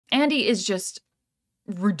Andy is just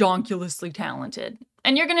redonkulously talented.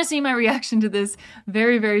 And you're going to see my reaction to this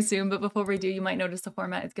very, very soon. But before we do, you might notice the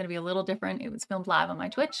format is going to be a little different. It was filmed live on my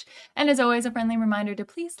Twitch. And as always, a friendly reminder to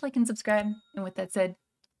please like and subscribe. And with that said,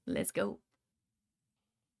 let's go.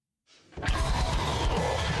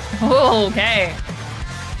 Okay.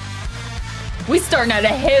 We starting out a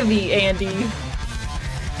heavy, Andy.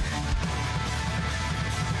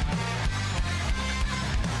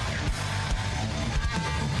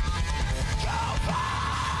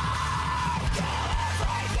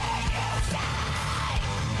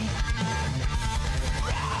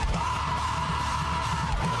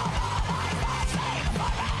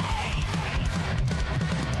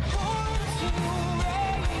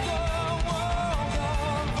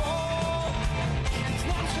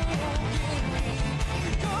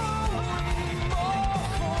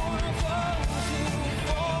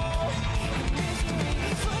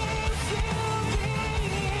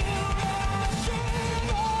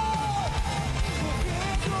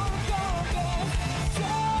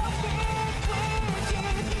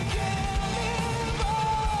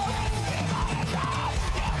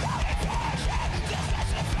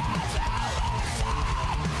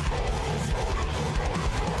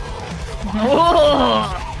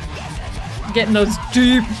 Oh, getting those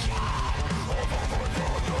deep,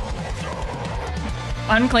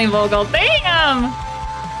 unclean vocals. Damn!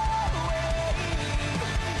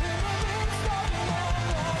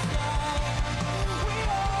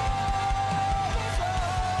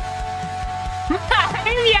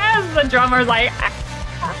 Yes, the drummer's like.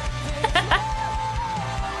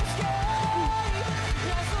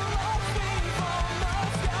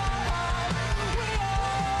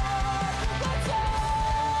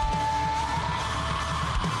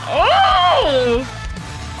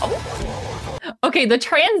 Okay, the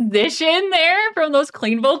transition there from those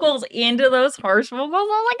clean vocals into those harsh vocals,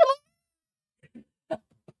 I'm like,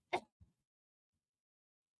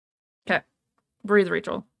 okay, breathe,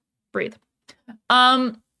 Rachel, breathe.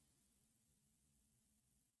 I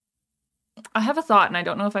have a thought and I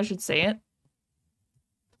don't know if I should say it,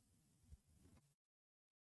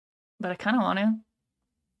 but I kind of want to.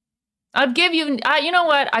 I'd give you, you know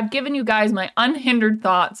what? I've given you guys my unhindered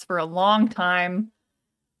thoughts for a long time.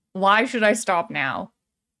 Why should I stop now?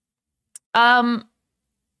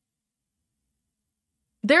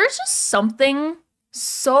 There's just something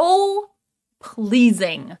so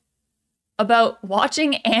pleasing about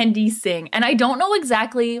watching Andy sing. And I don't know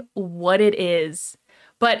exactly what it is,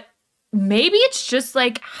 but maybe it's just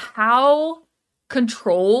like how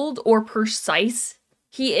controlled or precise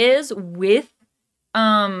he is with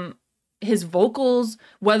his vocals,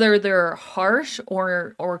 whether they're harsh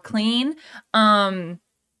or clean. And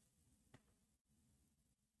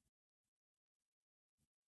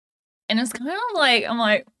it's kind of like, I'm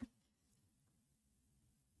like,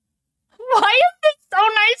 why is this so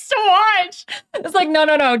nice to watch? It's like, no,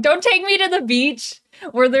 don't take me to the beach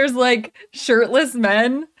where there's like shirtless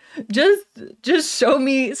men. Just show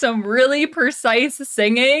me some really precise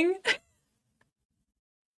singing.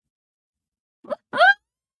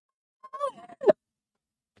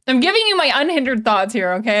 I'm giving you my unhindered thoughts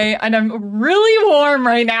here, okay? And I'm really warm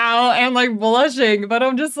right now and like blushing, but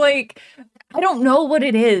I'm just like, I don't know what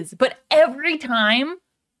it is, but every time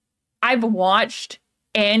I've watched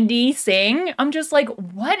Andy sing, I'm just like,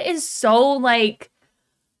 what is so like,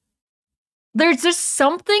 there's just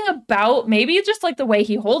something about, maybe it's just like the way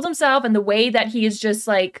he holds himself and the way that he is just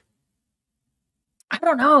like, I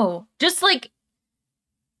don't know, just like,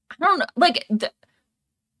 I don't know, like,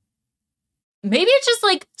 maybe it's just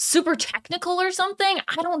like super technical or something.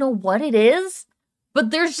 I don't know what it is,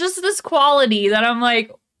 but there's just this quality that I'm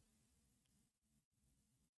like,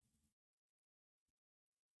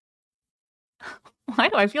 why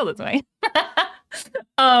do I feel this way?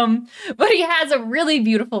 But he has a really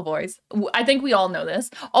beautiful voice. I think we all know this.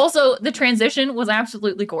 Also, the transition was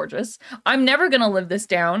absolutely gorgeous. I'm never gonna live this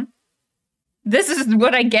down. This is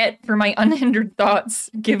what I get for my unhindered thoughts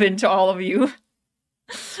given to all of you.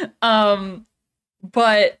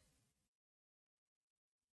 But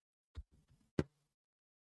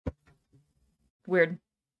weird.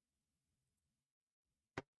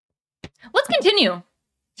 Let's continue,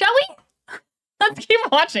 shall we? Let's keep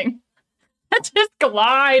watching. Let's just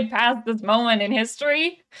glide past this moment in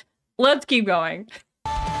history. Let's keep going.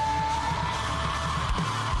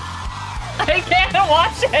 I can't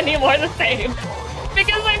watch any more the same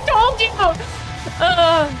because I told you.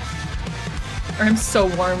 I'm so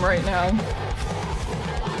warm right now.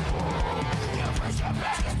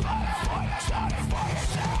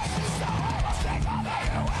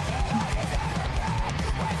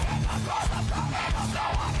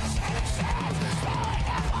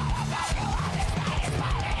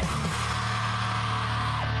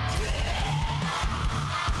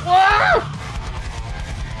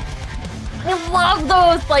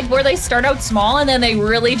 like where they start out small and then they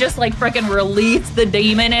really just like freaking release the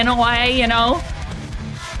demon in a way, you know?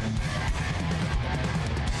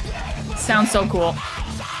 Sounds so cool.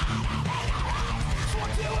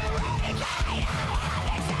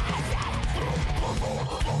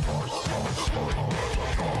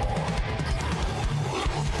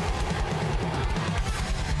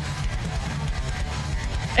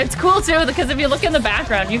 It's cool too, because if you look in the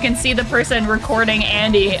background, you can see the person recording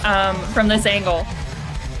Andy from this angle.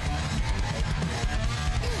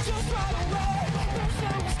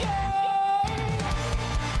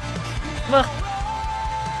 Ugh.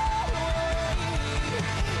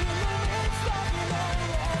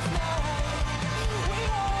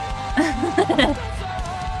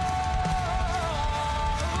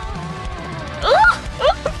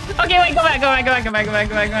 Okay, wait, go back. Go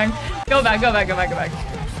back.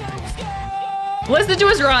 Listen to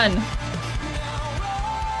us run.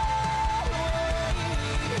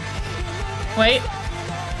 Wait.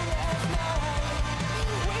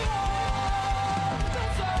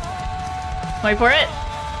 Wait for it.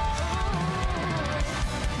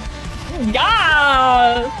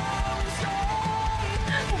 Yeah!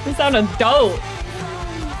 This sounded dope.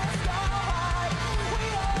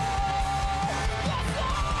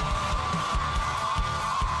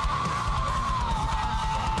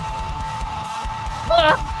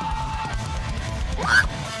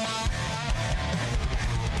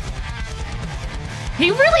 He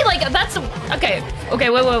really like that's okay.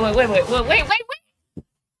 Wait.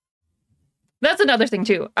 That's another thing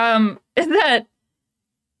too. Is that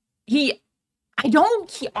he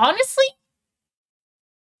honestly,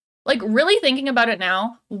 like really thinking about it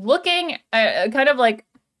now, looking kind of like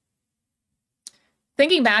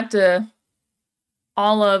thinking back to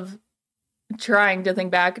trying to think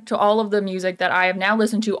back to all of the music that I have now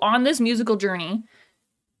listened to on this musical journey,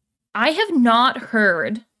 I have not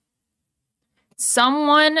heard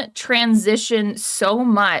someone transition so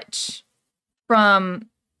much from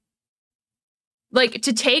like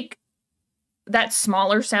to take that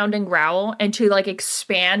smaller sounding growl and to like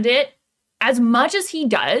expand it as much as he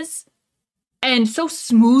does and so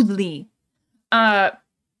smoothly.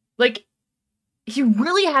 Like he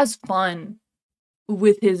really has fun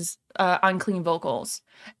with his unclean vocals,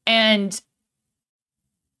 and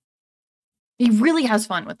he really has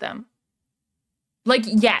fun with them. Like,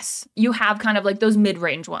 yes, you have kind of like those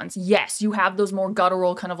mid-range ones. Yes, you have those more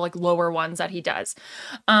guttural kind of like lower ones that he does.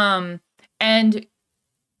 And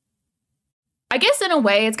I guess in a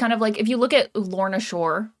way, it's kind of like if you look at Lorna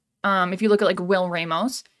Shore, if you look at like Will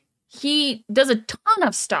Ramos, he does a ton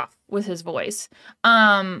of stuff with his voice.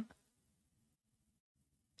 And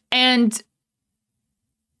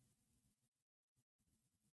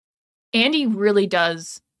Andy really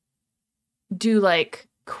does do like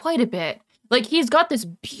quite a bit. Like he's got this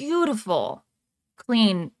beautiful,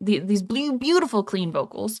 clean, these beautiful clean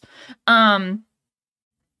vocals. And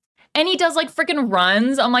he does like freaking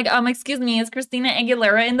runs. I'm like, excuse me, is Christina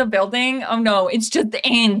Aguilera in the building? Oh no, it's just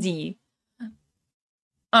Andy.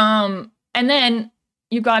 And then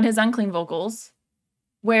you got his unclean vocals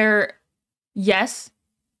where, yes,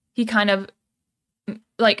 he kind of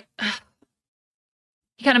like,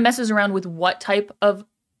 he kind of messes around with what type of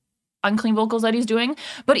unclean vocals that he's doing,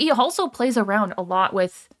 but he also plays around a lot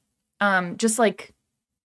with just like,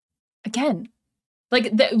 again,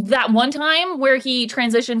 like that one time where he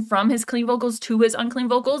transitioned from his clean vocals to his unclean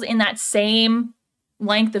vocals in that same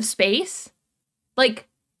length of space. Like,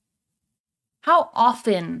 how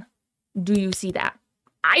often do you see that?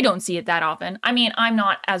 I don't see it that often. I mean, I'm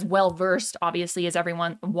not as well versed, obviously, as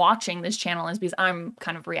everyone watching this channel is because I'm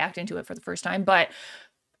kind of reacting to it for the first time, but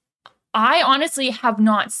I honestly have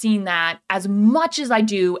not seen that as much as I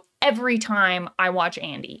do every time I watch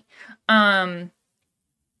Andy.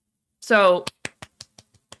 So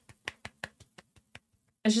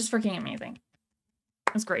it's just freaking amazing.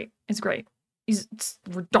 It's great. It's great. He's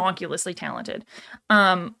redonkulously talented.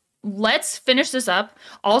 Let's finish this up.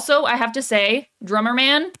 Also, I have to say, Drummer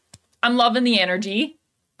Man, I'm loving the energy.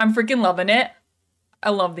 I'm freaking loving it. I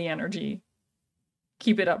love the energy.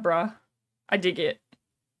 Keep it up, bruh. I dig it.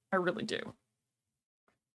 I really do.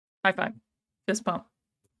 High five. Fist pump.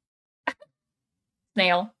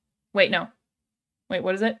 Snail. Wait, no. Wait,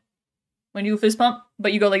 what is it? When you do a fist pump,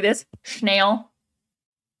 but you go like this? Snail.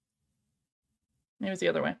 Maybe it's the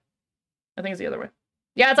other way. I think it's the other way.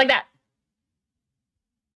 Yeah, it's like that.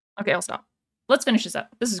 Okay, I'll stop. Let's finish this up.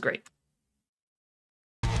 This is great.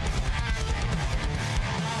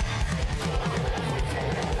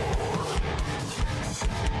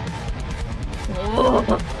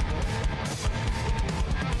 Whoa.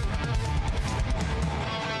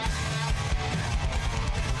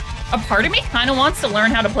 part of me kind of wants to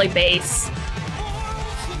learn how to play bass.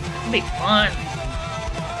 It'd be fun.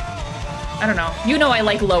 I don't know. You know I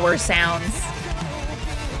like lower sounds.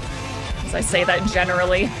 As I say that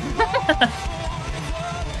generally.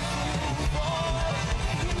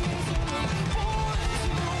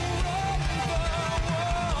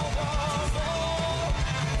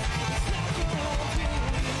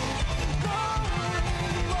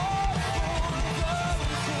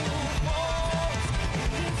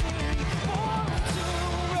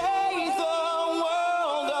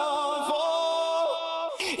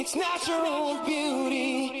 It's natural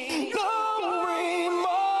beauty, no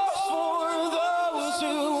remorse for those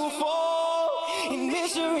who fall in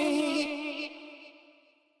misery.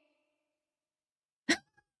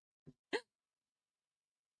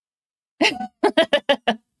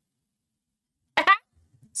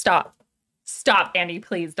 Stop. Stop, Andy,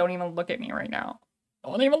 please. Don't even look at me right now.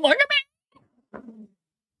 Don't even look at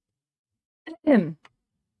me.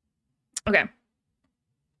 Okay.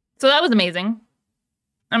 So that was amazing.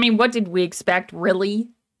 I mean, what did we expect, really?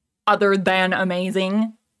 Other than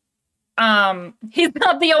amazing. He's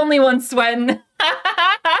not the only one sweating.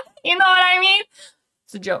 You know what I mean?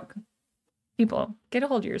 It's a joke. People, get a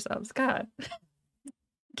hold of yourselves. God.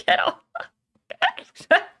 Get off.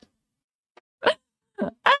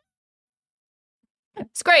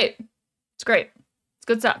 It's great. It's great. It's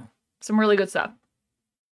good stuff. Some really good stuff.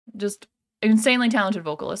 Just insanely talented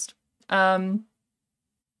vocalist.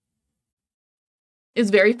 Is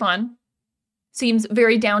very fun. Seems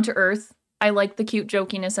very down to earth. I like the cute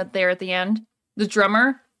jokiness at the end. The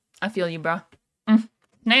drummer, I feel you, bro.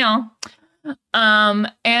 Now. Yeah,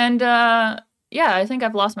 I think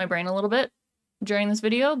I've lost my brain a little bit during this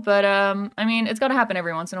video, but I mean, it's got to happen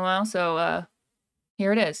every once in a while, so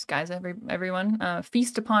here it is, guys. Everyone,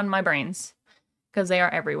 feast upon my brains, because they are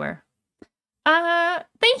everywhere.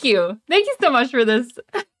 Thank you. Thank you so much for this.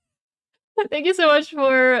 Thank you so much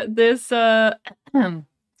for this, this,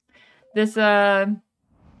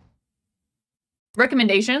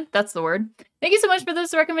 recommendation. That's the word. Thank you so much for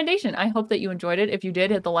this recommendation. I hope that you enjoyed it. If you did,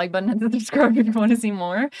 hit the like button and the subscribe if you want to see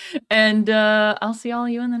more. And I'll see all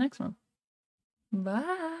of you in the next one.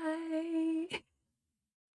 Bye.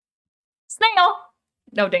 Snail.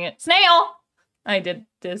 No, dang it. Snail. I did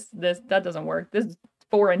this. That doesn't work. This is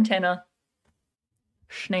 4 antenna.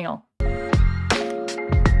 Snail.